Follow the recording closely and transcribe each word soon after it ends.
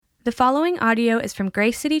The following audio is from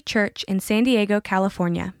Grace City Church in San Diego,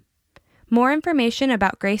 California. More information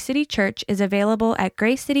about Grace City Church is available at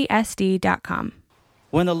gracecitysd.com.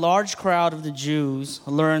 When the large crowd of the Jews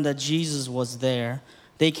learned that Jesus was there,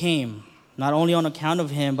 they came, not only on account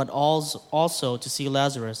of him, but also to see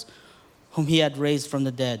Lazarus, whom he had raised from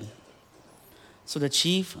the dead. So the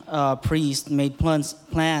chief priest made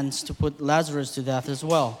plans to put Lazarus to death as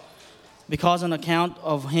well, because on account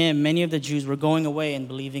of him, many of the Jews were going away and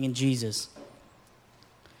believing in Jesus.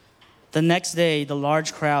 The next day, the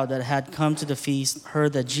large crowd that had come to the feast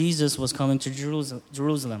heard that Jesus was coming to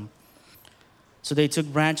Jerusalem. So they took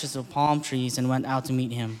branches of palm trees and went out to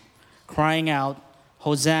meet him, crying out,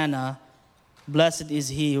 "Hosanna, blessed is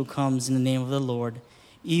he who comes in the name of the Lord,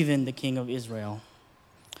 even the King of Israel."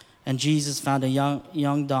 And Jesus found a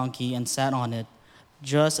young donkey and sat on it,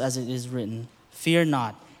 just as it is written, "Fear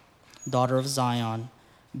not, daughter of Zion.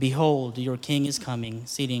 Behold, your king is coming,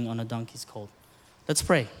 sitting on a donkey's colt." Let's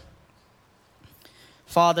pray.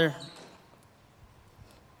 Father,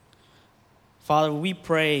 we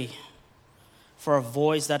pray for a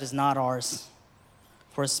voice that is not ours,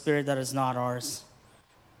 for a spirit that is not ours.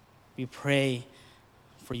 We pray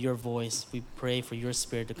for your voice. We pray for your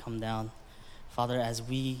spirit to come down. Father, as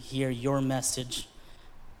we hear your message,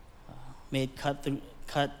 may it cut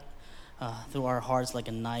through our hearts like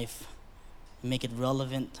a knife. Make it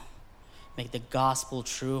relevant. Make the gospel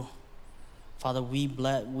true. Father, we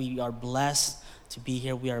are blessed to be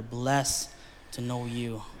here. We are blessed to know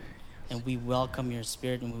you. And we welcome your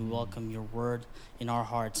spirit and we welcome your word in our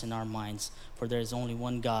hearts and our minds. For there is only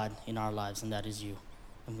one God in our lives, and that is you.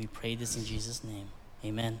 And we pray this in Jesus' name.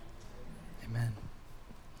 Amen. Amen.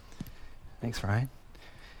 Thanks, Ryan.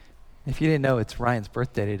 If you didn't know, it's Ryan's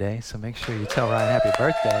birthday today, so make sure you tell Ryan happy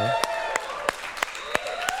birthday.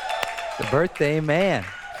 The birthday man.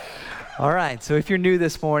 All right, so if you're new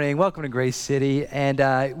this morning, welcome to Grace City.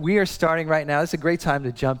 And we are starting right now. It's a great time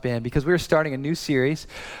to jump in because we're starting a new series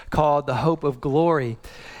called The Hope of Glory.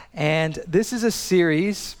 And this is a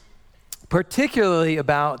series particularly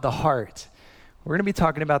about the heart. We're going to be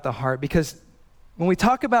talking about the heart because when we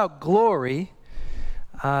talk about glory,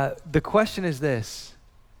 the question is this: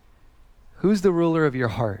 who's the ruler of your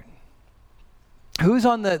heart? Who's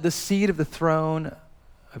on the seat of the throne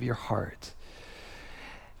of your heart?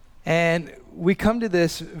 And we come to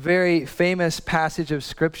this very famous passage of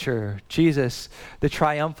Scripture, Jesus, the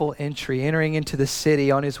triumphal entry, entering into the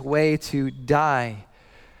city on his way to die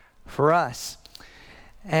for us.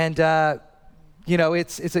 And, I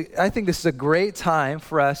think this is a great time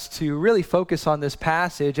for us to really focus on this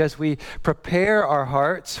passage as we prepare our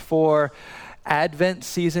hearts for Advent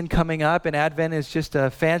season coming up. And Advent is just a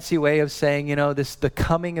fancy way of saying, the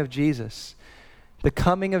coming of Jesus. The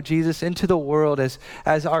coming of Jesus into the world as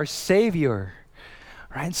our Savior,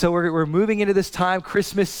 right? So we're moving into this time.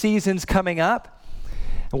 Christmas season's coming up.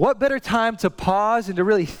 And what better time to pause and to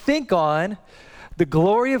really think on the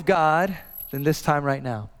glory of God than this time right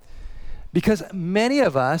now? Because many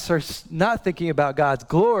of us are not thinking about God's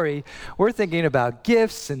glory. We're thinking about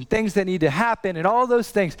gifts and things that need to happen and all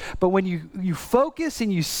those things. But when you focus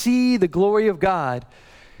and you see the glory of God,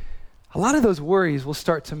 a lot of those worries will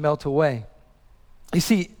start to melt away. You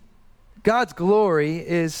see, God's glory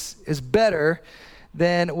is better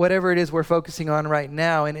than whatever it is we're focusing on right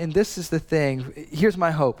now. And this is the thing. Here's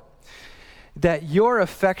my hope: that your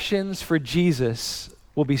affections for Jesus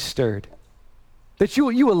will be stirred. That you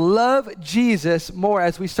will love Jesus more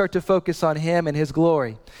as we start to focus on him and his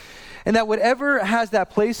glory. And that whatever has that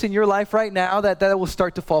place in your life right now, that will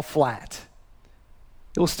start to fall flat.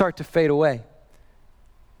 It will start to fade away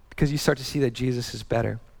because you start to see that Jesus is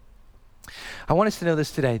better. I want us to know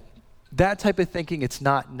this today. That type of thinking, it's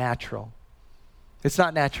not natural. It's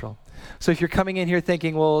not natural. So if you're coming in here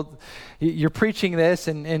thinking, well, you're preaching this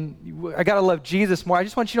and I got to love Jesus more, I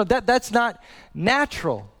just want you to know that's not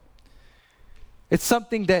natural. It's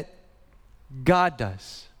something that God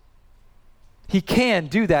does. He can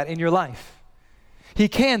do that in your life. He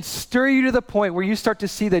can stir you to the point where you start to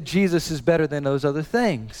see that Jesus is better than those other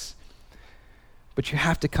things. But you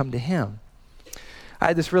have to come to him. I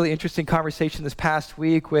had this really interesting conversation this past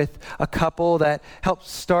week with a couple that helped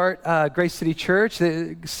start Grace City Church,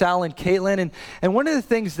 Sal and Caitlin. And one of the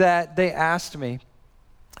things that they asked me,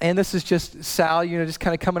 and this is just Sal, just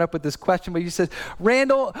kind of coming up with this question, but he says,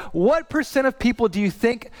 "Randall, what % of people do you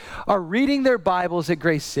think are reading their Bibles at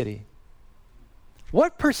Grace City?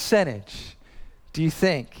 What percentage do you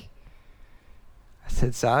think?" I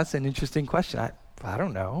said, "Sal, that's an interesting question. I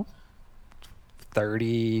don't know.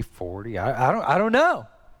 30, 40, I don't know.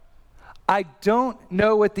 I don't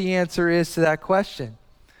know what the answer is to that question.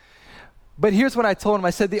 But here's what I told him. I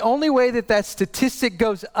said, the only way that that statistic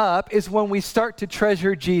goes up is when we start to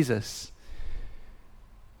treasure Jesus.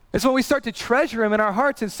 It's when we start to treasure him in our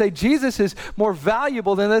hearts and say, Jesus is more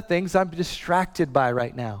valuable than the things I'm distracted by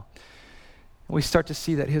right now. And we start to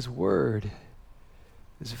see that his word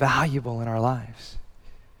is valuable in our lives.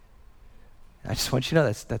 I just want you to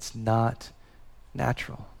know that's not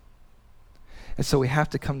natural. And so we have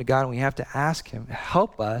to come to God and we have to ask him,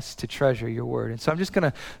 help us to treasure your word. And so I'm just going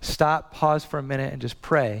to stop, pause for a minute, and just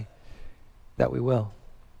pray that we will.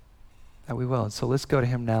 That we will. And so let's go to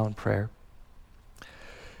him now in prayer.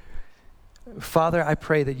 Father, I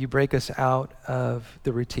pray that you break us out of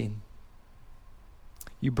the routine.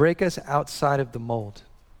 You break us outside of the mold.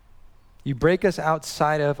 You break us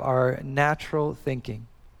outside of our natural thinking.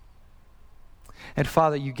 And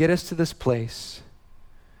Father, you get us to this place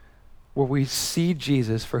where we see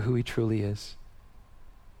Jesus for who he truly is.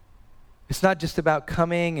 It's not just about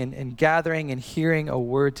coming and gathering and hearing a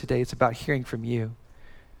word today. It's about hearing from you.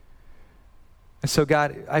 And so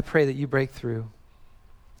God, I pray that you break through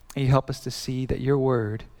and you help us to see that your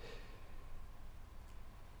word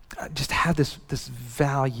just have this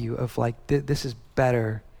value of like, this is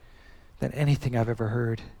better than anything I've ever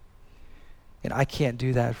heard. And I can't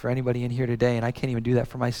do that for anybody in here today, and I can't even do that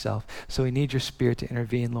for myself. So we need your Spirit to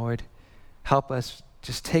intervene, Lord. Help us,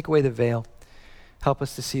 just take away the veil. Help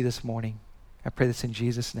us to see this morning. I pray this in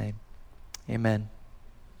Jesus' name. Amen.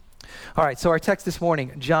 All right, so our text this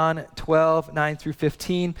morning, John 12, 9 through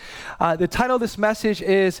 15. The title of this message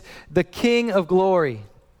is The King of Glory.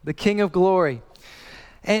 The King of Glory.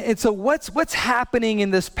 And so what's happening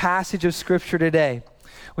in this passage of Scripture today?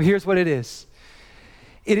 Well, here's what it is.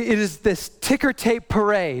 It is this ticker tape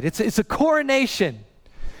parade. It's a coronation,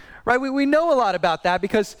 right? We know a lot about that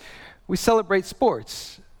because we celebrate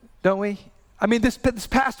sports, don't we? I mean, this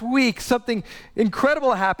past week, something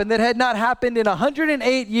incredible happened that had not happened in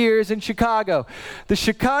 108 years in Chicago. The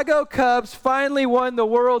Chicago Cubs finally won the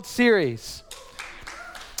World Series.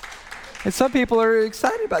 And some people are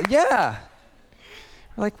excited about it. Yeah.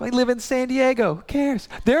 Like, I live in San Diego. Who cares?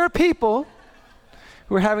 There are people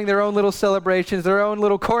who are having their own little celebrations, their own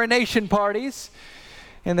little coronation parties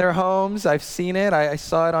in their homes. I've seen it. I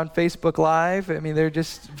saw it on Facebook Live. I mean, they're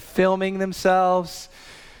just filming themselves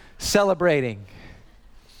celebrating.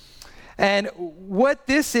 And what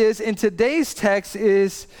this is in today's text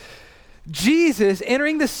is Jesus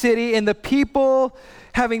entering the city and the people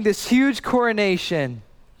having this huge coronation,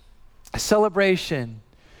 a celebration.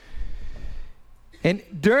 And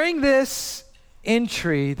during this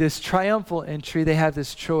entry, this triumphal entry, they have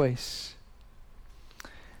this choice.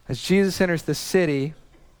 As Jesus enters the city,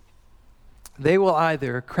 they will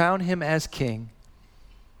either crown him as king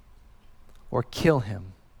or kill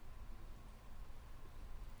him.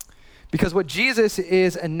 Because what Jesus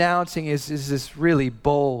is announcing is this really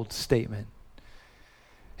bold statement.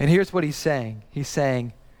 And here's what he's saying. He's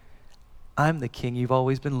saying, I'm the king you've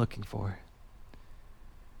always been looking for.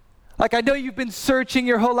 Like, I know you've been searching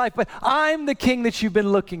your whole life, but I'm the king that you've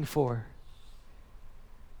been looking for.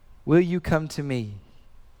 Will you come to me?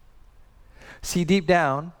 See, deep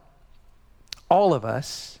down, all of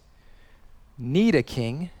us need a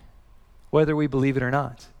king, whether we believe it or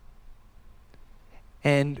not.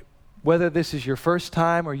 And whether this is your first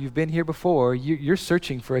time or you've been here before, you're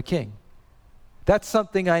searching for a king. That's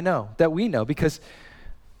something I know, that we know, because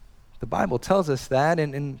the Bible tells us that,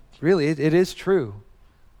 and really it is true.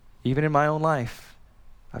 Even in my own life,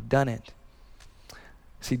 I've done it.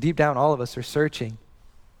 See, deep down, all of us are searching.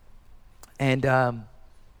 And I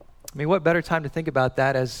mean, what better time to think about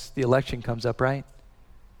that as the election comes up, right?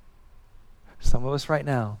 Some of us right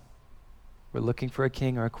now, we're looking for a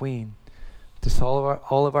king or a queen to solve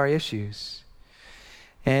all of our issues.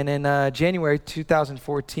 And in January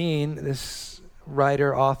 2014, this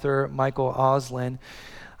writer, author, Michael Oslin,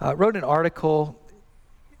 wrote an article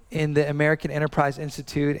in the American Enterprise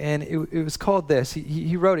Institute, and it was called this.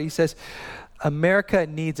 He wrote it. He says, America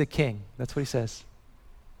needs a king. That's what he says.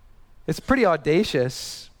 It's a pretty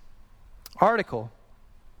audacious article.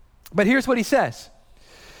 But here's what he says.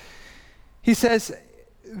 He says,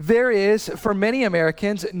 there is, for many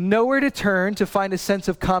Americans, nowhere to turn to find a sense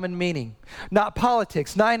of common meaning. Not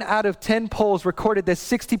politics. 9 out of 10 polls recorded that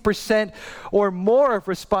 60% or more of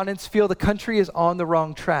respondents feel the country is on the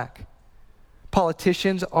wrong track.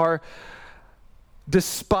 Politicians are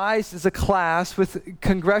despised as a class with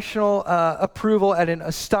congressional approval at an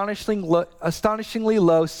astonishingly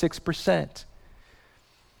low 6%.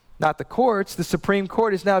 Not the courts. The Supreme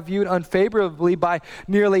Court is now viewed unfavorably by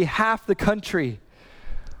nearly half the country.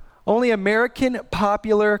 Only American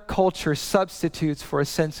popular culture substitutes for a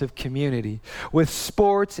sense of community, with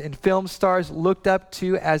sports and film stars looked up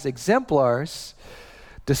to as exemplars,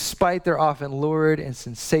 despite their often lurid and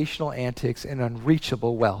sensational antics and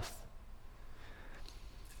unreachable wealth.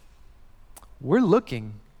 We're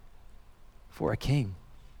looking for a king.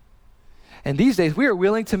 And these days, we are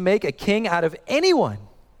willing to make a king out of anyone,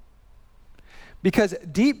 because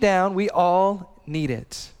deep down, we all need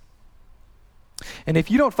it. And if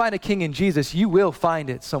you don't find a king in Jesus, you will find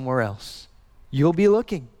it somewhere else. You'll be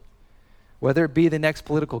looking, whether it be the next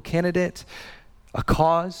political candidate, a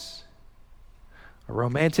cause, a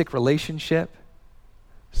romantic relationship.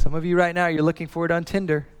 Some of you right now, you're looking for it on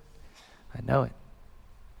Tinder. I know it.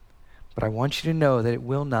 But I want you to know that it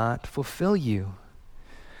will not fulfill you.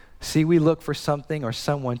 See, we look for something or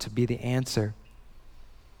someone to be the answer.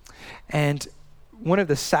 And one of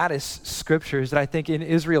the saddest scriptures that I think in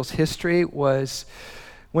Israel's history was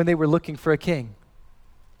when they were looking for a king.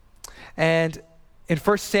 And in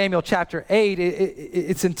 1 Samuel chapter 8,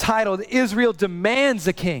 it's entitled, Israel Demands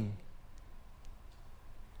a King.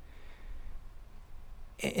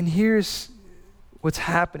 And here's what's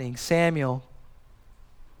happening. Samuel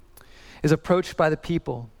is approached by the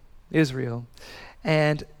people, Israel,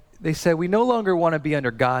 and they said, we no longer want to be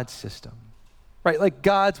under God's system. Right, like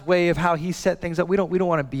God's way of how he set things up. We don't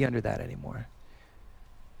want to be under that anymore.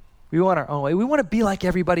 We want our own way. We want to be like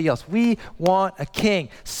everybody else. We want a king.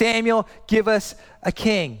 Samuel, give us a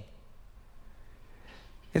king.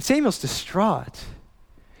 And Samuel's distraught.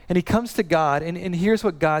 And he comes to God, and here's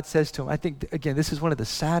what God says to him. I think, again, this is one of the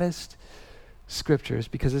saddest scriptures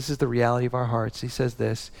because this is the reality of our hearts. He says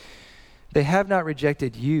this, they have not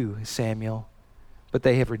rejected you, Samuel, but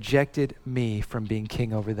they have rejected me from being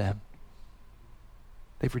king over them.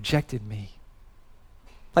 They've rejected me.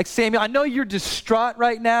 Like Samuel, I know you're distraught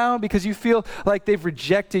right now because you feel like they've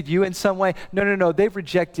rejected you in some way. No, they've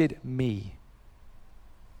rejected me.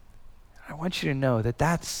 I want you to know that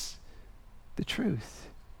that's the truth,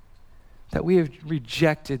 that we have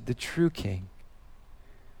rejected the true king.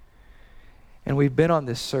 And we've been on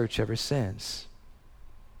this search ever since.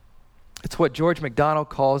 It's what George MacDonald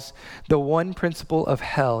calls the one principle of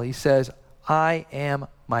hell. He says, I am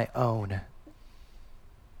my own.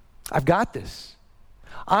 I've got this.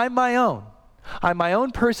 I'm my own. I'm my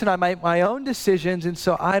own person. I make my own decisions, and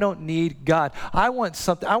so I don't need God. I want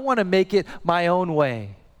something. I want to make it my own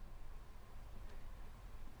way.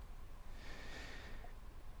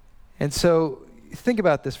 And so think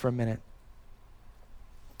about this for a minute.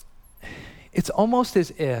 It's almost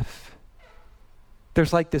as if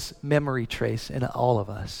there's like this memory trace in all of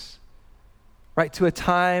us, right? To a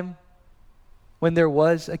time when there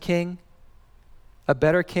was a king, a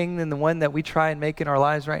better king than the one that we try and make in our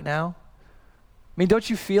lives right now? I mean, don't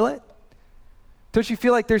you feel it? Don't you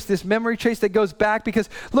feel like there's this memory trace that goes back? Because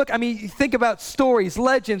look, I mean, you think about stories,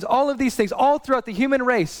 legends, all of these things, all throughout the human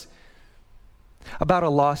race about a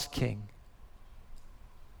lost king.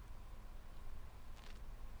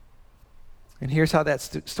 And here's how that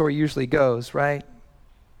story usually goes, right?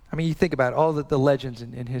 I mean, you think about all the legends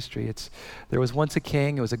in history. There was once a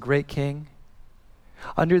king, it was a great king.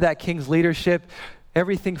 Under that king's leadership,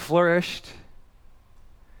 everything flourished.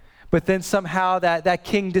 But then somehow that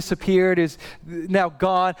king disappeared, is now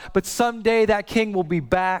gone. But someday that king will be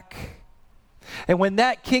back. And when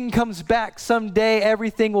that king comes back, someday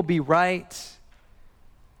everything will be right.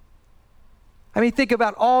 I mean, think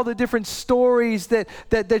about all the different stories that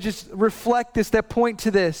just reflect this, that point to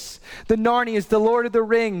this. The Narnias, the Lord of the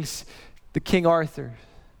Rings, the King Arthur.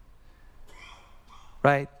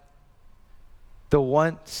 Right? The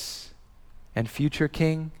once and future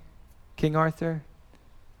king, King Arthur.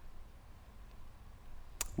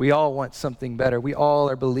 We all want something better. We all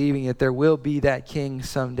are believing that there will be that king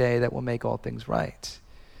someday that will make all things right.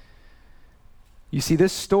 You see,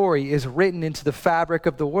 this story is written into the fabric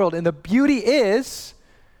of the world. And the beauty is,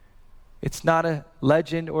 it's not a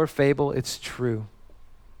legend or fable, it's true.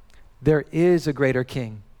 There is a greater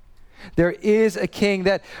king. There is a king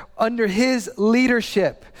that under his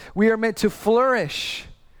leadership, we are meant to flourish.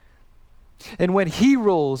 And when he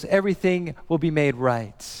rules, everything will be made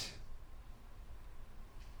right.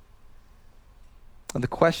 And the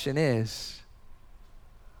question is,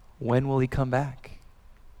 when will he come back?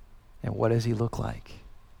 And what does he look like?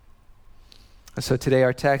 And so today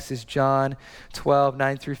our text is John 12,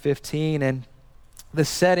 9 through 15. And the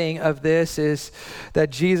setting of this is that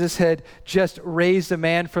Jesus had just raised a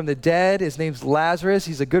man from the dead. His name's Lazarus.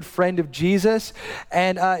 He's a good friend of Jesus.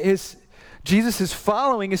 And Jesus'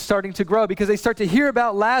 following is starting to grow because they start to hear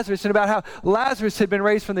about Lazarus and about how Lazarus had been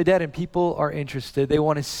raised from the dead, and people are interested. They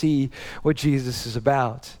want to see what Jesus is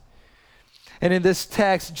about. And in this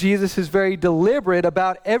text, Jesus is very deliberate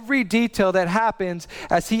about every detail that happens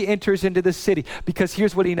as he enters into the city, because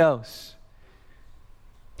here's what he knows.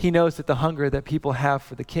 He knows that the hunger that people have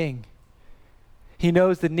for the king. He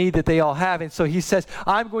knows the need that they all have. And so he says,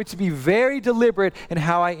 I'm going to be very deliberate in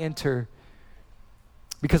how I enter,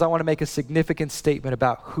 because I want to make a significant statement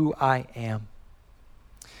about who I am.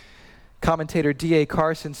 Commentator D.A.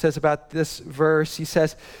 Carson says about this verse, he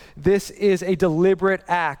says, this is a deliberate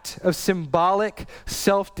act of symbolic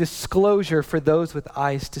self-disclosure for those with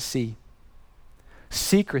eyes to see.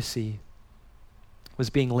 Secrecy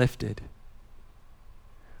was being lifted.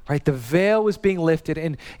 Right? The veil was being lifted,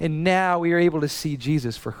 and now we are able to see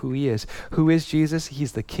Jesus for who he is. Who is Jesus?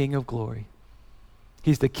 He's the King of glory.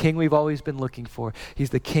 He's the King we've always been looking for. He's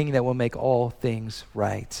the King that will make all things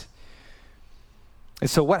right. And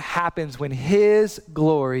so what happens when his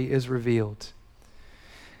glory is revealed?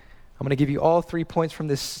 I'm going to give you all 3 points from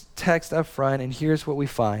this text up front, and here's what we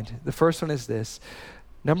find. The first one is this.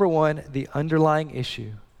 Number 1, the underlying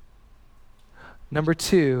issue. Number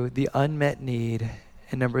 2, the unmet need.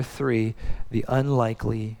 And number 3, the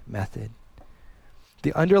unlikely method.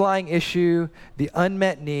 The underlying issue, the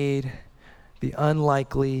unmet need, the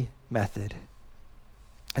unlikely method.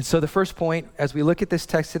 And so the first point, as we look at this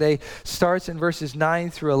text today, starts in verses 9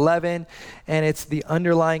 through 11, and it's the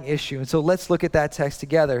underlying issue. And so let's look at that text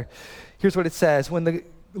together. Here's what it says. When the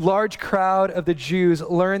large crowd of the Jews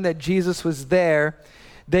learned that Jesus was there,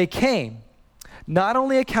 they came, not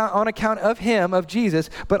only on account of him, of Jesus,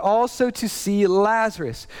 but also to see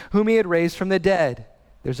Lazarus, whom he had raised from the dead.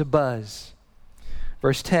 There's a buzz.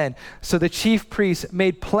 Verse 10, so the chief priests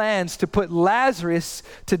made plans to put Lazarus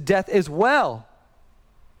to death as well.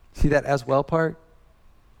 See that as well part?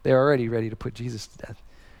 They're already ready to put Jesus to death.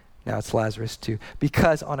 Now it's Lazarus too.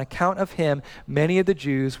 Because on account of him, many of the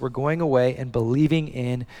Jews were going away and believing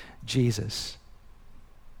in Jesus.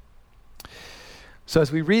 So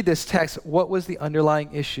as we read this text, what was the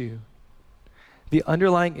underlying issue? The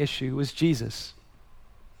underlying issue was Jesus.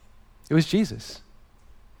 It was Jesus.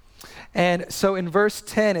 And so in verse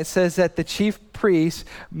 10, it says that the chief priests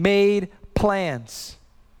made plans.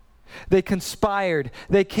 They conspired.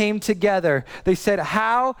 They came together. They said,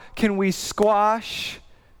 how can we squash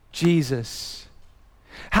Jesus?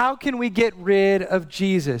 How can we get rid of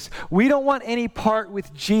Jesus? We don't want any part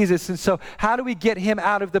with Jesus, and so how do we get him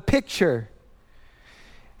out of the picture?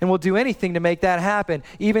 And we'll do anything to make that happen,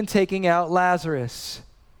 even taking out Lazarus.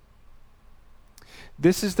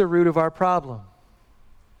 This is the root of our problem.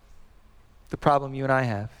 The problem you and I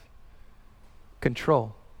have.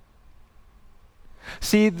 Control.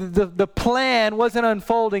 See, the plan wasn't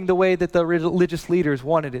unfolding the way that the religious leaders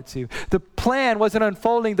wanted it to. The plan wasn't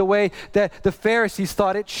unfolding the way that the Pharisees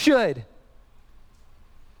thought it should.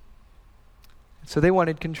 So they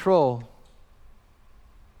wanted control.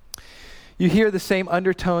 You hear the same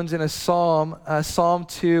undertones in a psalm, Psalm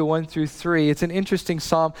 2, 1 through 3. It's an interesting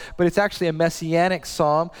psalm, but it's actually a messianic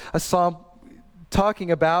psalm, a psalm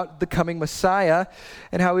talking about the coming Messiah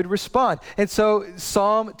and how he'd respond. And so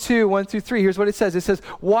Psalm 2, 1 through 3, here's what it says. It says,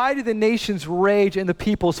 why do the nations rage and the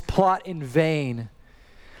peoples plot in vain?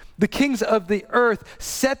 The kings of the earth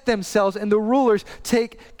set themselves and the rulers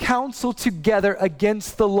take counsel together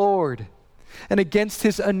against the Lord and against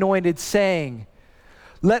his anointed, saying,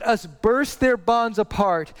 let us burst their bonds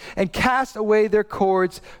apart and cast away their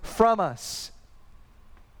cords from us.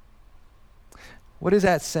 What is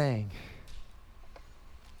that saying?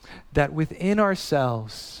 That within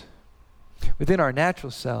ourselves, within our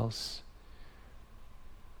natural selves,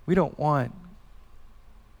 we don't want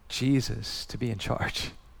Jesus to be in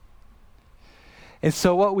charge. And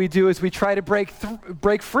so what we do is we try to break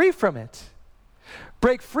free from it.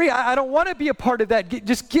 Break free. I don't want to be a part of that.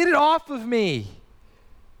 Just get it off of me.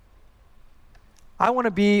 I want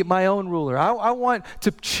to be my own ruler. I want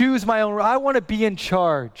to choose my own. I want to be in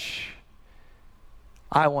charge.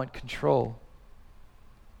 I want control.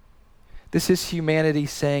 This is humanity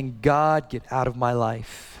saying, God, get out of my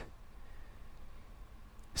life.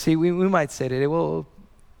 See, we might say today, well,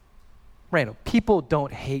 Randall, people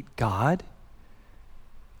don't hate God.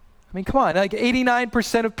 I mean, come on, like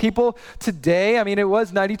 89% of people today, I mean, it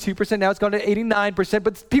was 92%, now it's gone to 89%,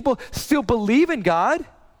 but people still believe in God.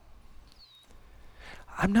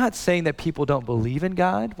 I'm not saying that people don't believe in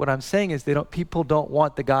God. What I'm saying is people don't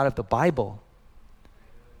want the God of the Bible.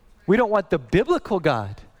 We don't want the biblical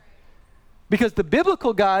God. Because the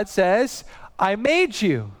biblical God says, I made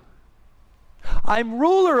you. I'm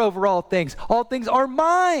ruler over all things. All things are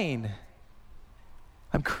mine.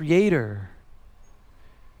 I'm creator.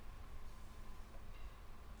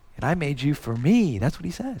 And I made you for me. That's what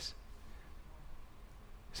he says.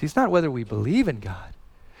 See, it's not whether we believe in God.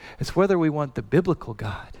 It's whether we want the biblical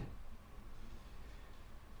God.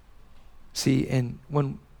 See, and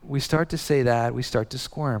when we start to say that, we start to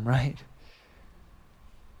squirm, right?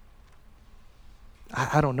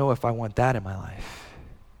 I don't know if I want that in my life.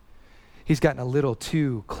 He's gotten a little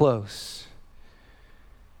too close.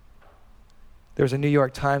 There's a New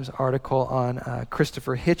York Times article on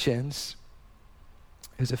Christopher Hitchens,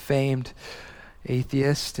 who's a famed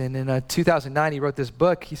atheist. And in 2009, he wrote this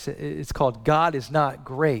book. He said it's called God Is Not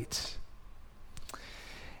Great.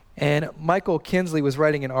 And Michael Kinsley was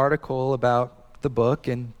writing an article about the book.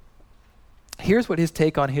 And here's what his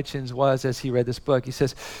take on Hitchens was as he read this book. He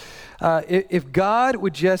says, if God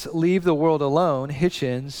would just leave the world alone,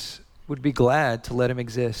 Hitchens would be glad to let him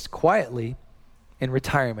exist quietly in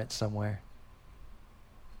retirement somewhere.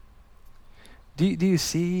 Do you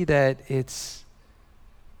see that it's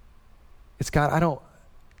God? I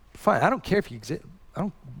don't care if you exist. I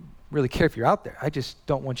don't really care if you're out there. I just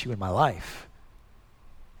don't want you in my life.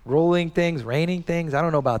 Rolling things, raining things, I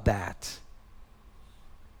don't know about that.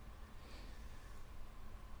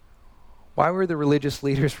 Why were the religious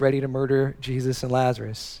leaders ready to murder Jesus and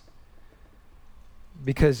Lazarus?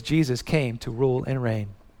 Because Jesus came to rule and reign.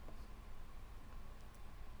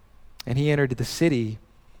 And he entered the city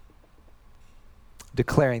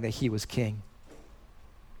declaring that he was king.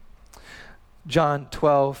 John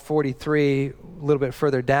 12:43, a little bit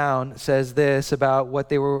further down, says this about what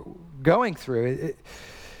they were going through. It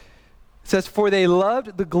says, "For they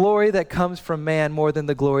loved the glory that comes from man more than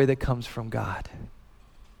the glory that comes from God."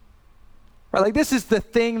 Right, like this is the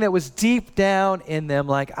thing that was deep down in them.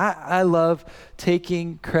 Like, I love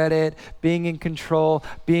taking credit, being in control,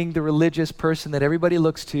 being the religious person that everybody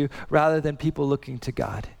looks to rather than people looking to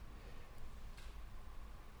God.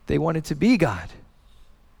 They wanted to be God.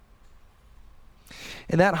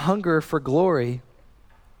 And that hunger for glory,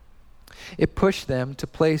 it pushed them to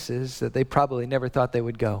places that they probably never thought they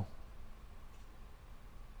would go.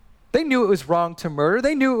 They knew it was wrong to murder.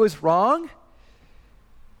 They knew it was wrong.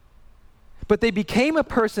 But they became a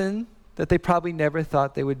person that they probably never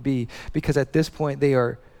thought they would be, because at this point they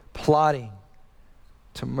are plotting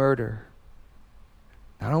to murder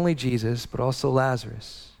not only Jesus, but also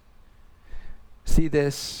Lazarus. See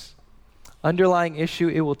this underlying issue,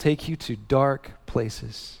 it will take you to dark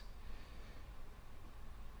places.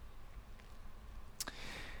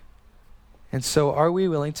 And so are we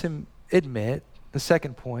willing to admit, the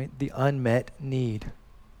second point, the unmet need?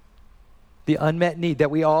 The unmet need that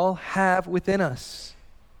we all have within us.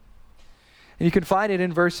 And you can find it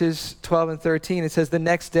in verses 12 and 13. It says, the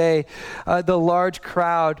next day, the large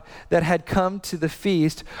crowd that had come to the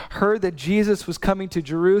feast heard that Jesus was coming to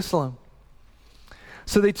Jerusalem.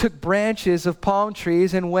 So they took branches of palm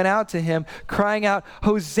trees and went out to him, crying out,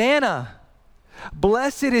 "Hosanna!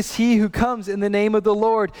 Blessed is he who comes in the name of the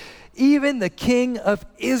Lord, even the King of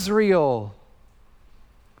Israel."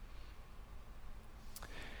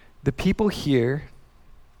 The people here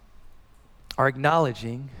are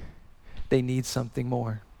acknowledging they need something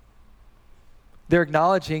more. They're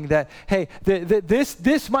acknowledging that, hey,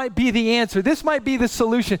 this might be the answer. This might be the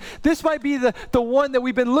solution. This might be the one that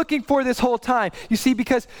we've been looking for this whole time. You see,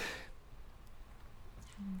 because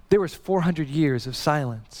there was 400 years of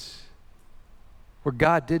silence where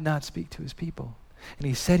God did not speak to his people. And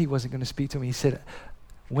he said he wasn't going to speak to them. He said,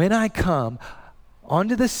 when I come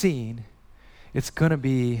onto the scene, it's going to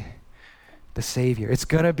be the Savior. It's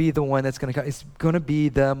going to be the one that's going to come. It's going to be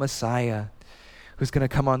the Messiah who's going to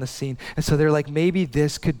come on the scene. And so they're like, maybe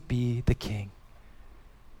this could be the king.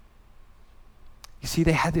 You see,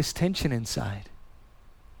 they had this tension inside.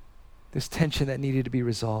 This tension that needed to be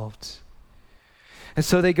resolved. And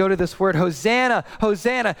so they go to this word, Hosanna,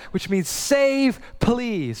 Hosanna, which means save,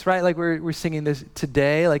 please, right? Like we're singing this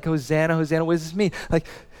today, like Hosanna, Hosanna. What does this mean? Like,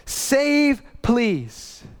 save,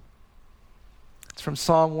 please. It's from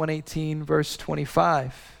Psalm 118, verse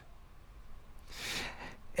 25.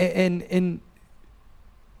 And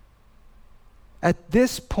at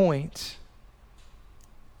this point,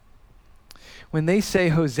 when they say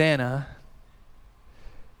Hosanna,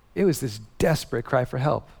 it was this desperate cry for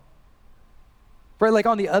help. Right, like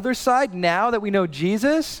on the other side, now that we know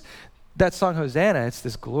Jesus, that song Hosanna, it's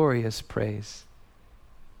this glorious praise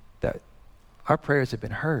that our prayers have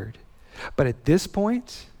been heard. But at this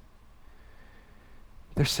point,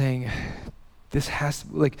 they're saying, this has,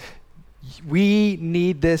 like, we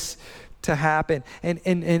need this to happen. And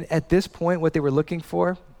at this point, what they were looking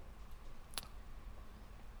for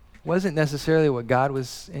wasn't necessarily what God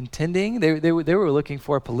was intending. They were looking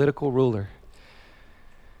for a political ruler.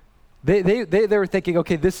 They were thinking,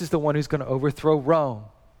 okay, this is the one who's going to overthrow Rome.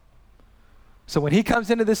 So when he comes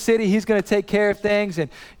into the city, he's going to take care of things. And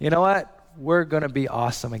you know what? We're going to be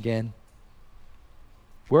awesome again.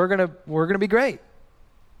 We're going to be great.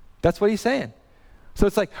 That's what he's saying. So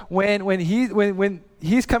it's like when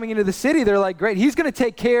he's coming into the city, they're like, great. He's going to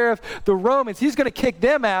take care of the Romans. He's going to kick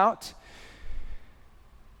them out.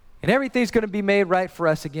 And everything's going to be made right for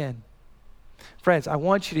us again. Friends, I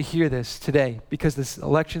want you to hear this today because this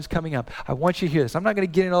election's coming up. I want you to hear this. I'm not going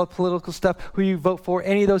to get into all the political stuff, who you vote for,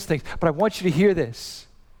 any of those things, but I want you to hear this.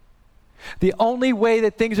 The only way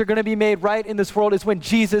that things are going to be made right in this world is when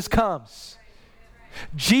Jesus comes.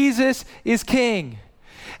 Jesus is king.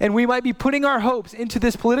 And we might be putting our hopes into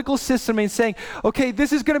this political system and saying, okay,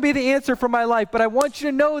 this is going to be the answer for my life, but I want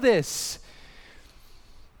you to know this.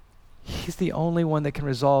 He's the only one that can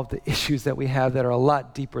resolve the issues that we have that are a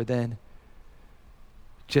lot deeper than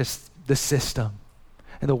just the system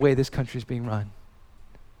and the way this country is being run.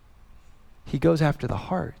 He goes after the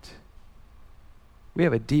heart. We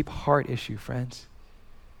have a deep heart issue, friends.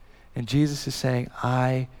 And Jesus is saying,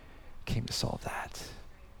 I came to solve that.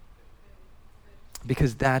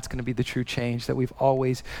 Because that's going to be the true change that we've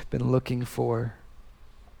always been looking for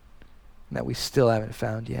and that we still haven't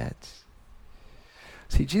found yet.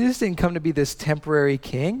 See, Jesus didn't come to be this temporary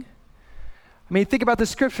king. I mean, think about the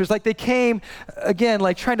scriptures. Like they came, again,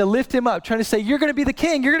 like trying to lift him up, trying to say, you're going to be the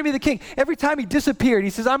king. You're going to be the king. Every time he disappeared, he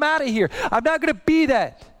says, I'm out of here. I'm not going to be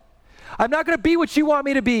that. I'm not going to be what you want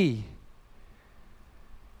me to be.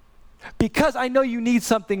 Because I know you need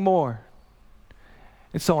something more.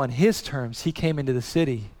 And so on his terms, he came into the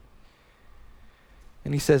city.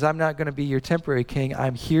 And he says, I'm not going to be your temporary king.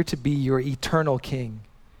 I'm here to be your eternal king.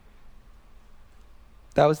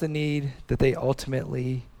 That was the need that they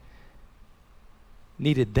ultimately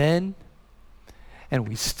needed then, and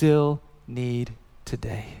we still need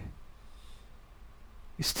today.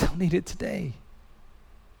 We still need it today.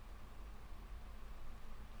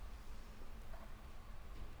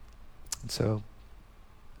 And so,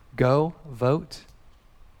 go vote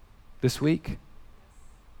this week.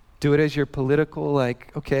 Do it as your political,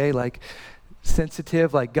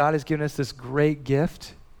 sensitive, like God has given us this great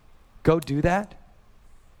gift. Go do that.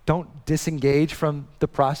 Don't disengage from the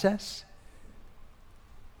process.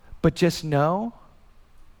 But just know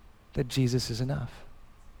that Jesus is enough.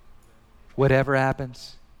 Whatever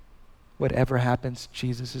happens,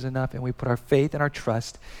 Jesus is enough, and we put our faith and our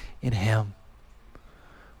trust in him.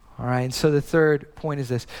 All right, and so the third point is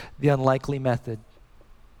this, the unlikely method.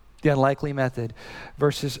 The unlikely method,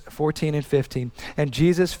 verses 14 and 15. And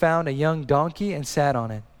Jesus found a young donkey and sat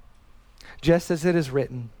on it, just as it is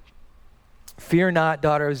written, fear not,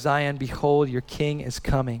 daughter of Zion, behold, your king is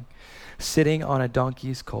coming, sitting on a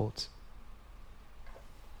donkey's colt.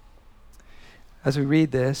 As we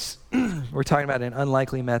read this, we're talking about an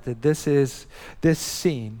unlikely method. This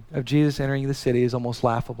scene of Jesus entering the city is almost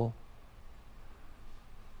laughable.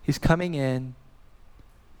 He's coming in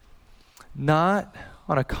not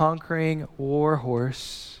on a conquering war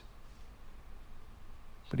horse,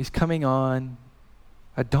 but he's coming on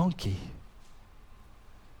a donkey.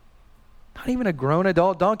 Not even a grown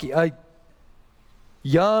adult donkey, a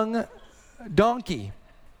young donkey.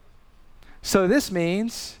 So this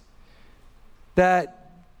means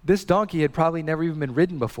that this donkey had probably never even been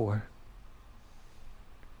ridden before.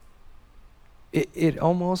 It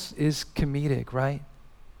almost is comedic, right?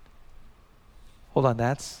 Hold on,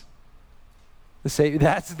 that's the Savior.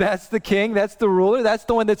 That's the king. That's the ruler. That's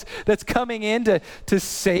the one that's coming in to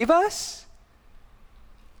save us.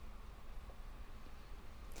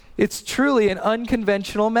 It's truly an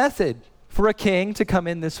unconventional method for a king to come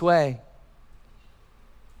in this way.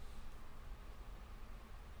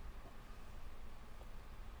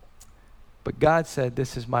 But God said,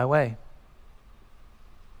 this is my way.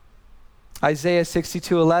 Isaiah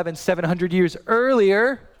 62:11, 700 years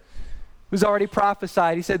earlier, was already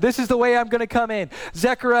prophesied. He said, this is the way I'm going to come in.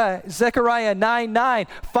 Zechariah 9:9,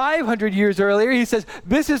 500 years earlier, he says,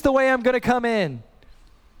 this is the way I'm going to come in.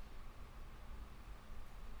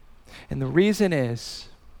 And the reason is,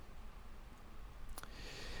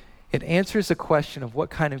 it answers the question of what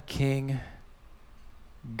kind of king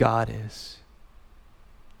God is.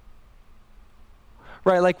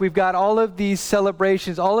 Right, like we've got all of these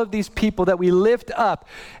celebrations, all of these people that we lift up,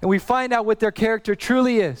 and we find out what their character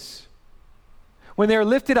truly is when they're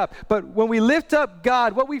lifted up. But when we lift up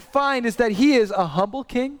God, what we find is that he is a humble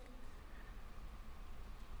king,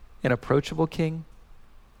 an approachable king,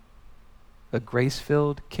 a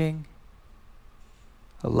grace-filled king,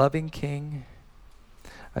 a loving king,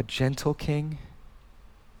 a gentle king,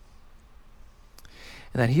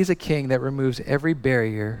 and that he's a king that removes every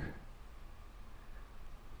barrier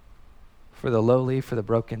for the lowly, for the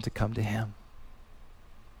broken to come to him.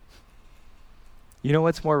 You know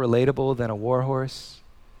what's more relatable than a war horse?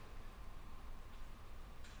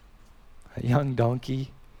 A young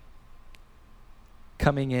donkey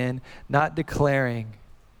coming in, not declaring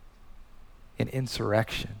an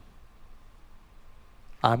insurrection.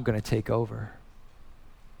 I'm going to take over.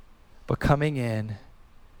 But coming in,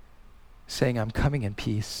 saying, I'm coming in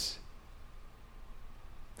peace.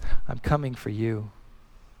 I'm coming for you.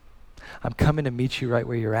 I'm coming to meet you right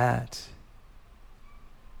where you're at.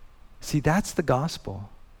 See, that's the gospel.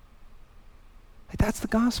 That's the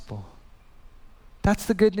gospel. That's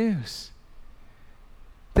the good news.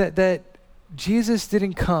 That Jesus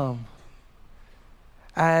didn't come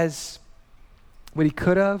as what he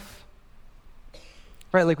could have.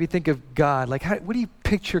 Right, like we think of God. Like, what do you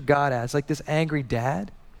picture God as? Like this angry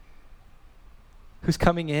dad who's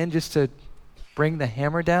coming in just to bring the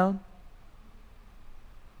hammer down?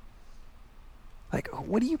 Like,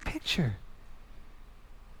 what do you picture?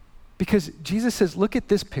 Because Jesus says, look at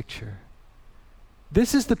this picture.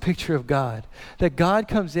 This is the picture of God. That God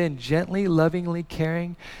comes in gently, lovingly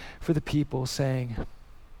caring for the people, saying,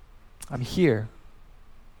 I'm here.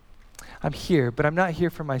 I'm here, but I'm not here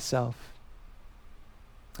for myself.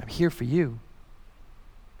 I'm here for you.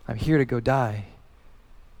 I'm here to go die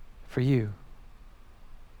for you.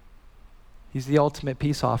 He's the ultimate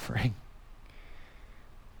peace offering.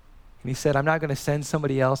 And he said, I'm not going to send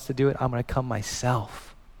somebody else to do it. I'm going to come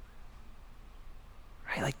myself.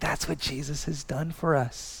 Right? Like that's what Jesus has done for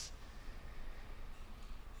us.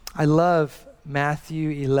 I love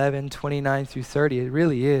Matthew 11:29-30. It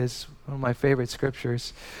really is one of my favorite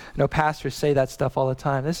scriptures. I know pastors say that stuff all the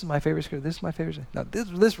time. This is my favorite scripture. This is my favorite. No,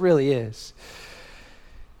 this really is.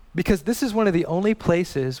 Because this is one of the only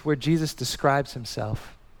places where Jesus describes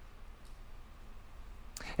himself.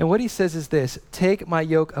 And what he says is this, take my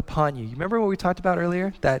yoke upon you. You remember what we talked about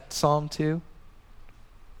earlier? That Psalm 2?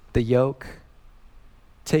 The yoke,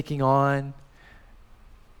 taking on.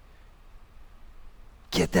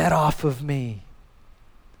 Get that off of me.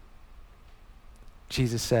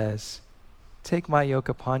 Jesus says, take my yoke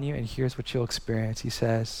upon you, and here's what you'll experience. He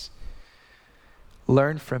says,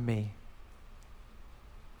 learn from me.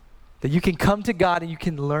 That you can come to God and you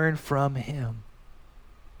can learn from him.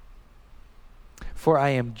 For I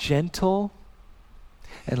am gentle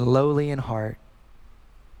and lowly in heart,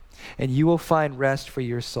 and you will find rest for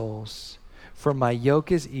your souls. For my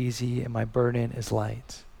yoke is easy and my burden is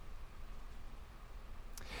light.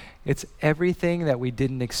 It's everything that we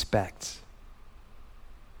didn't expect.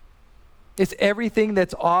 It's everything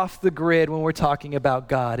that's off the grid when we're talking about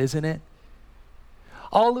God, isn't it?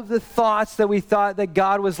 All of the thoughts that we thought that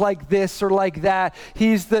God was like this or like that.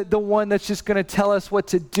 He's the one that's just going to tell us what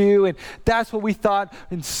to do. And that's what we thought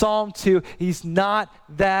in Psalm 2. He's not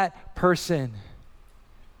that person.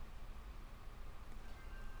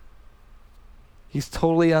 He's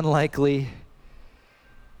totally unlikely.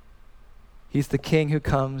 He's the king who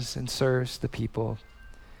comes and serves the people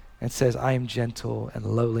and says, I am gentle and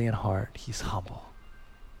lowly in heart. He's humble.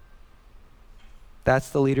 That's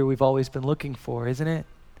the leader we've always been looking for, isn't it?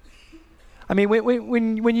 I mean,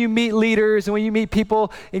 when you meet leaders and when you meet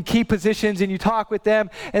people in key positions and you talk with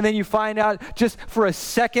them and then you find out just for a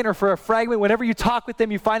second or for a fragment, whenever you talk with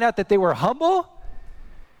them, you find out that they were humble.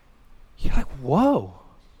 You're like, whoa.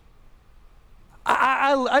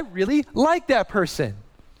 I really like that person.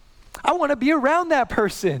 I want to be around that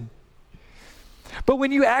person. But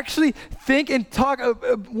when you actually think and talk,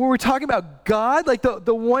 when we're talking about God, like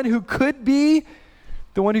the one who could be,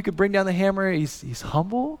 the one who could bring down the hammer, he's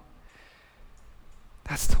humble.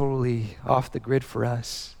 That's totally off the grid for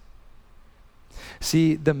us.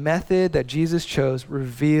 See, the method that Jesus chose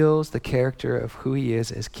reveals the character of who he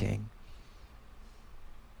is as king.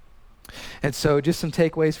 And so just some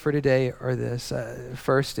takeaways for today are this.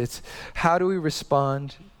 First, it's how do we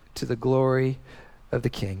respond to the glory of the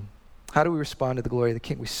king? How do we respond to the glory of the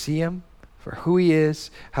king? We see him for who he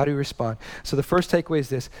is. How do we respond? So the first takeaway is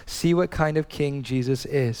this. See what kind of king Jesus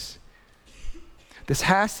is. This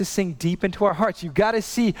has to sink deep into our hearts. You've got to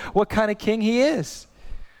see what kind of king he is.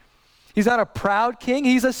 He's not a proud king.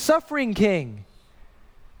 He's a suffering king.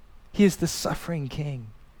 He is the suffering king.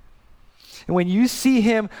 And when you see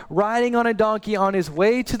him riding on a donkey on his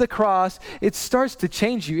way to the cross, it starts to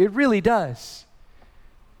change you. It really does.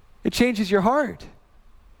 It changes your heart.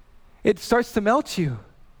 It starts to melt you.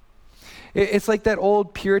 It's like that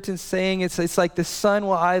old Puritan saying, it's like the sun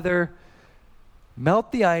will either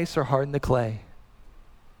melt the ice or harden the clay.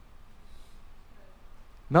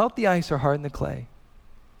 Melt the ice or harden the clay.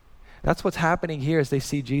 That's what's happening here as they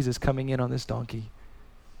see Jesus coming in on this donkey.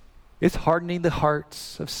 It's hardening the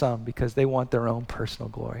hearts of some because they want their own personal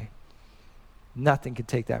glory. Nothing can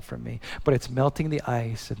take that from me. But it's melting the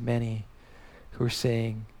ice of many who are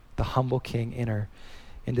seeing the humble king enter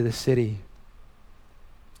into the city.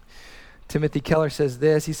 Timothy Keller says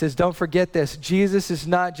this. He says, don't forget this. Jesus is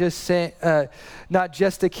not just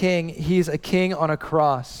a king. He's a king on a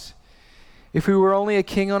cross. If he were only a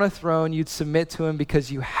king on a throne, you'd submit to him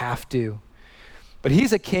because you have to. But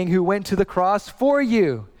he's a king who went to the cross for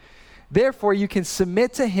you. Therefore, you can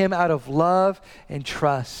submit to him out of love and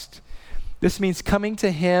trust. This means coming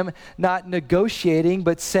to him, not negotiating,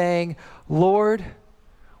 but saying, Lord,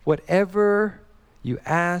 whatever you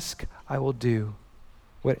ask, I will do.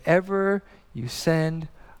 Whatever you send,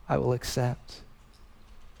 I will accept.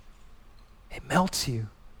 It melts you.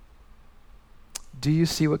 Do you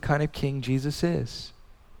see what kind of king Jesus is?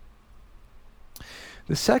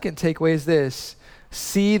 The second takeaway is this: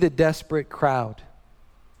 see the desperate crowd.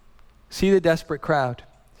 See the desperate crowd.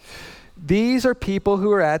 These are people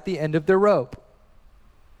who are at the end of their rope.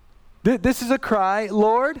 This is a cry,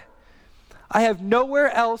 Lord, I have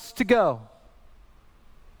nowhere else to go.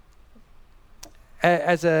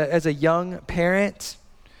 As a young parent,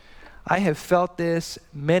 I have felt this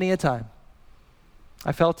many a time.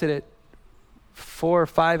 I felt it at 4 or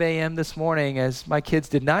 5 a.m. this morning as my kids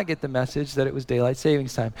did not get the message that it was daylight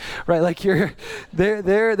savings time, right? Like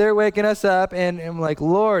they're waking us up, and I'm like,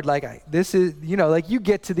 Lord, like this is, like you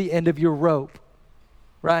get to the end of your rope,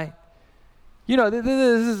 right? This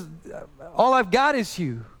is all I've got is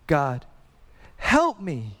you, God. Help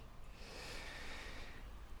me.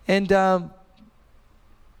 And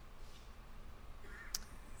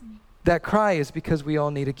that cry is because we all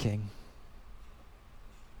need a king.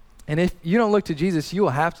 And if you don't look to Jesus, you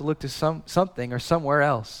will have to look to something or somewhere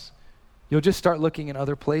else. You'll just start looking in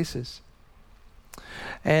other places.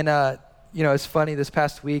 And, it's funny, this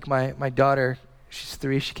past week, my daughter, she's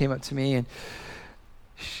 3, she came up to me and,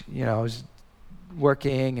 I was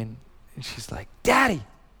working and she's like, Daddy.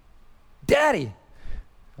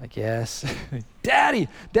 Like, yes. Daddy.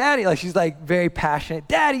 Like, she's like very passionate.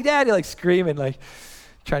 Daddy, like screaming, like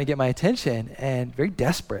trying to get my attention and very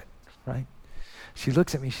desperate, right? She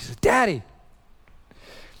looks at me, she says, Daddy.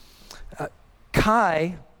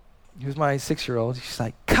 Kai, who's my 6-year-old, she's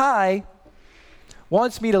like, Kai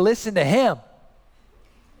wants me to listen to him.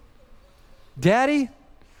 Daddy,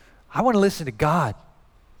 I want to listen to God.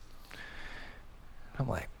 I'm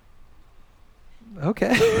like,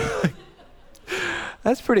 okay.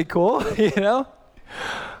 That's pretty cool,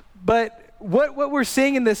 But what we're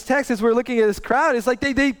seeing in this text as we're looking at this crowd is like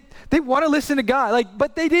they want to listen to God,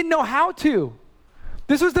 but they didn't know how to.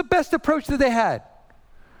 This was the best approach that they had.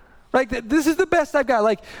 Right? This is the best I've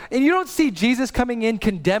got. And you don't see Jesus coming in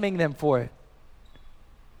condemning them for it.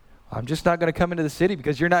 I'm just not going to come into the city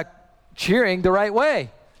because you're not cheering the right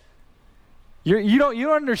way. You don't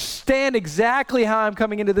understand exactly how I'm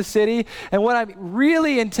coming into the city and what I'm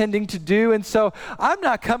really intending to do, and so I'm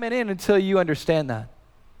not coming in until you understand that.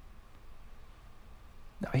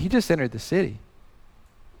 No, he just entered the city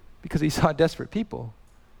because he saw desperate people.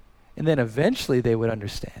 And then eventually they would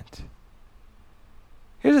understand.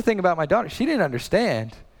 Here's the thing about my daughter. She didn't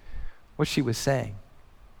understand what she was saying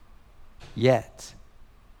yet.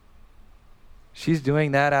 She's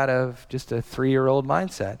doing that out of just a 3-year-old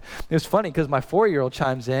mindset. It was funny because my 4-year-old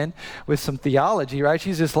chimes in with some theology, right?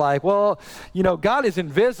 She's just like, well, God is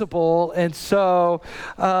invisible. And so,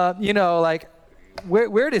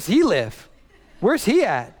 where does he live? Where's he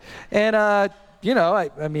at? And, I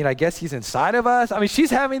guess he's inside of us. She's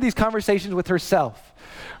having these conversations with herself,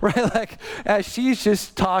 right? As she's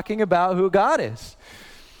just talking about who God is.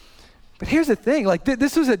 But here's the thing,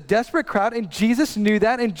 this was a desperate crowd, and Jesus knew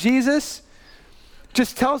that, and Jesus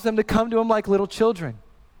just tells them to come to him like little children.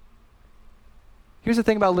 Here's the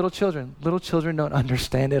thing about little children. Little children don't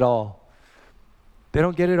understand it all. They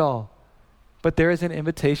don't get it all. But there is an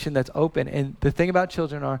invitation that's open, and the thing about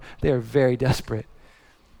children they are very desperate.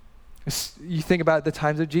 You think about the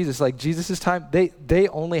times of Jesus, like Jesus' time, they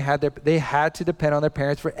only had they had to depend on their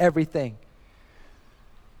parents for everything.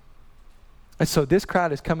 And so this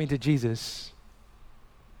crowd is coming to Jesus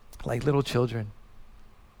like little children,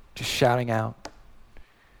 just shouting out.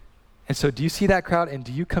 And so do you see that crowd, and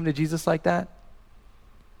do you come to Jesus like that?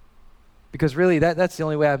 Because really, that's the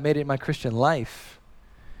only way I've made it in my Christian life,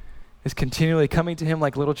 is continually coming to him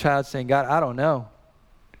like a little child saying, God, I don't know.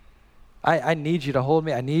 I need you to hold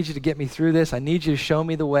me. I need you to get me through this. I need you to show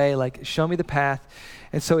me the way, show me the path.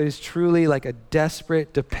 And so it is truly like a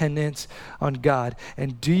desperate dependence on God.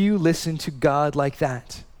 And do you listen to God like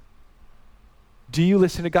that? Do you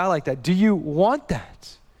listen to God like that? Do you want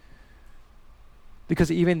that?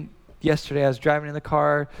 Because even yesterday I was driving in the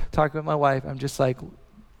car, talking with my wife. I'm just like,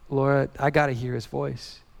 Laura, I got to hear his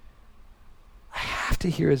voice. I have to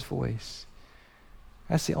hear his voice.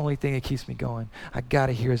 That's the only thing that keeps me going. I got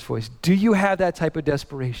to hear his voice. Do you have that type of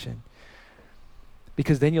desperation?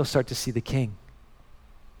 Because then you'll start to see the King.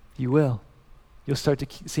 You will. You'll start to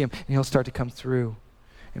see him, and he'll start to come through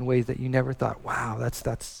in ways that you never thought, wow,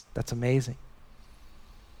 that's amazing.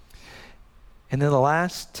 And then the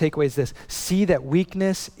last takeaway is this: see that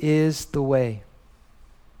weakness is the way.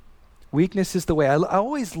 Weakness is the way. I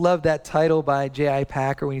always love that title by J.I.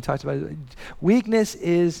 Packer when he talks about it. Weakness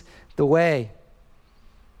is the way.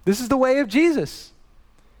 This is the way of Jesus.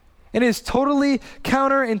 And it is totally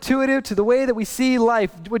counterintuitive to the way that we see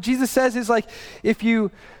life. What Jesus says is like, if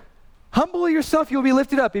you humble yourself, you'll be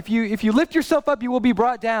lifted up. If you lift yourself up, you will be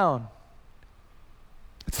brought down.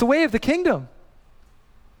 It's the way of the kingdom.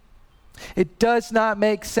 It does not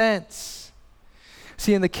make sense.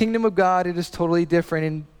 See, in the kingdom of God, it is totally different.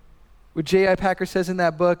 And what J.I. Packer says in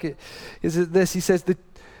that book is this. He says,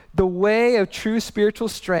 the way of true spiritual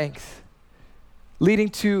strength leading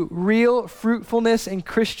to real fruitfulness in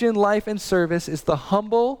Christian life and service is the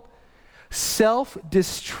humble,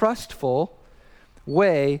 self-distrustful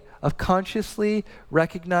way of consciously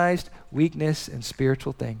recognized weakness in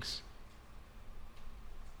spiritual things.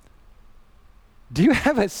 Do you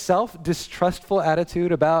have a self-distrustful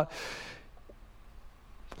attitude about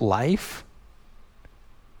life?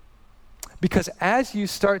 Because as you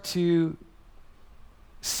start to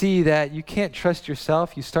see that you can't trust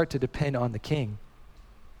yourself, you start to depend on the King.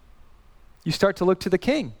 You start to look to the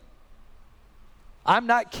King. I'm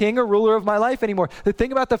not king or ruler of my life anymore. The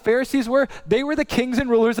thing about the Pharisees they were the kings and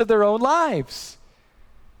rulers of their own lives.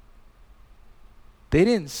 They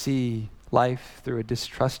didn't see life through a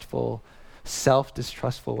distrustful,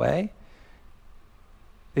 self-distrustful way.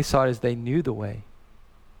 They saw it as they knew the way.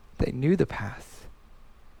 They knew the path.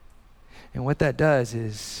 And what that does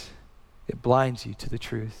is it blinds you to the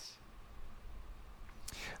truth.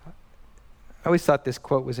 I always thought this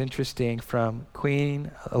quote was interesting from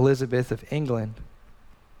Queen Elizabeth of England,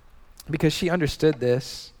 because she understood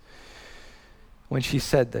this when she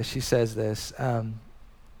said this. She says this,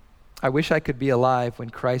 I wish I could be alive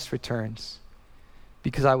when Christ returns,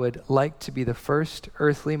 because I would like to be the first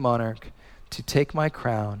earthly monarch to take my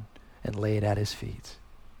crown and lay it at his feet.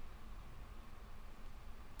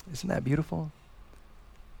 Isn't that beautiful?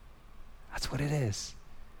 That's what it is.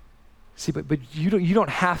 See, but you don't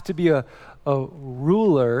have to be a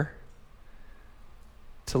ruler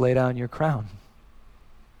to lay down your crown.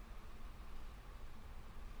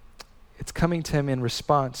 It's coming to him in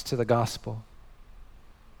response to the gospel.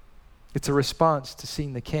 It's a response to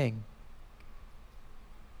seeing the King.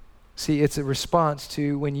 See, it's a response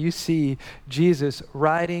to when you see Jesus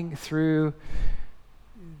riding through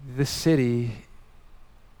the city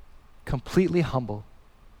completely humble,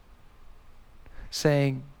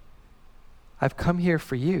 saying, I've come here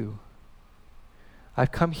for you.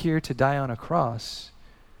 I've come here to die on a cross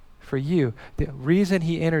for you. The reason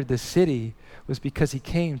he entered the city was because he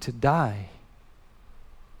came to die.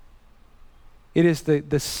 It is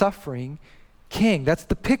the suffering King. That's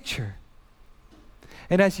the picture.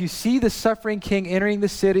 And as you see the suffering King entering the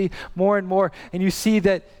city more and more, and you see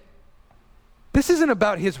that this isn't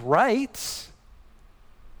about his rights,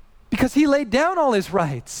 because he laid down all his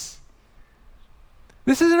rights.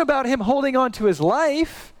 This isn't about him holding on to his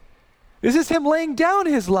life. This is him laying down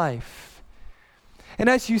his life. And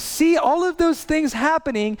as you see all of those things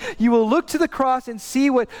happening, you will look to the cross and see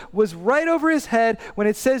what was right over his head when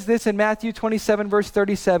it says this in Matthew 27, verse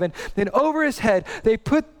 37. Then over his head, they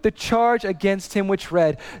put the charge against him, which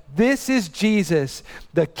read, "This is Jesus,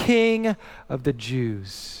 the King of the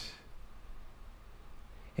Jews."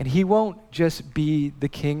 And he won't just be the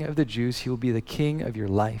King of the Jews, he will be the King of your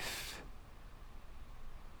life.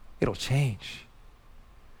 It'll change.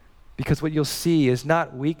 Because what you'll see is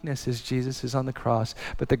not weakness as Jesus is on the cross,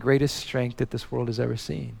 but the greatest strength that this world has ever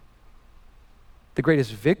seen. The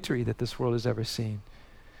greatest victory that this world has ever seen.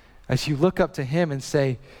 As you look up to him and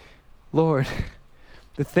say, Lord,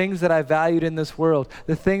 the things that I valued in this world,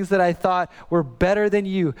 the things that I thought were better than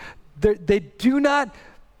you, they do not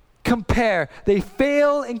compare. They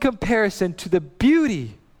fail in comparison to the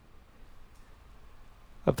beauty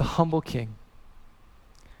of the humble King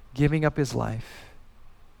giving up his life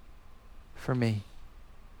for me,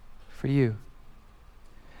 for you.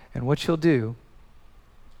 And what you'll do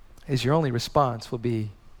is your only response will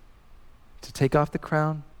be to take off the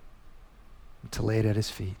crown and to lay it at his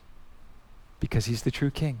feet, because he's the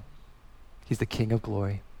true King. He's the King of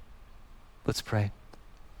glory. Let's pray.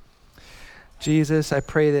 Jesus, I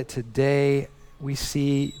pray that today we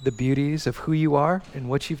see the beauties of who you are and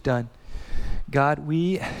what you've done. God,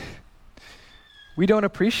 we don't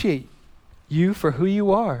appreciate you for who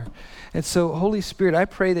you are. And so, Holy Spirit, I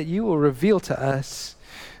pray that you will reveal to us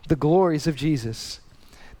the glories of Jesus,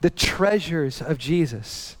 the treasures of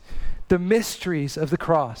Jesus, the mysteries of the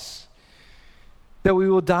cross, that we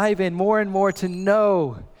will dive in more and more to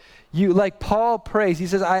know you. Like Paul prays, he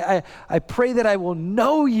says, I pray that I will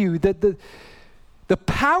know you, that the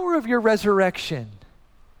power of your resurrection,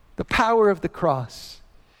 the power of the cross.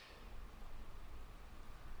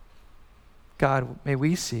 God, may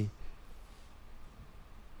we see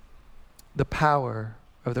the power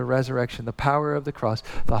of the resurrection, the power of the cross,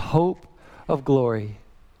 the hope of glory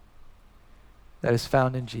that is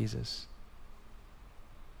found in Jesus.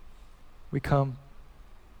 We come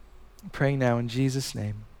praying now in Jesus'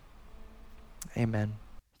 name. Amen.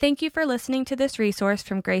 Thank you for listening to this resource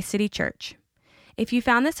from Grace City Church. If you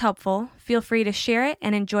found this helpful, feel free to share it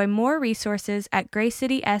and enjoy more resources at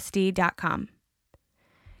gracecitysd.com.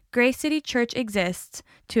 Grace City Church exists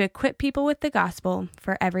to equip people with the gospel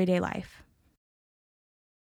for everyday life.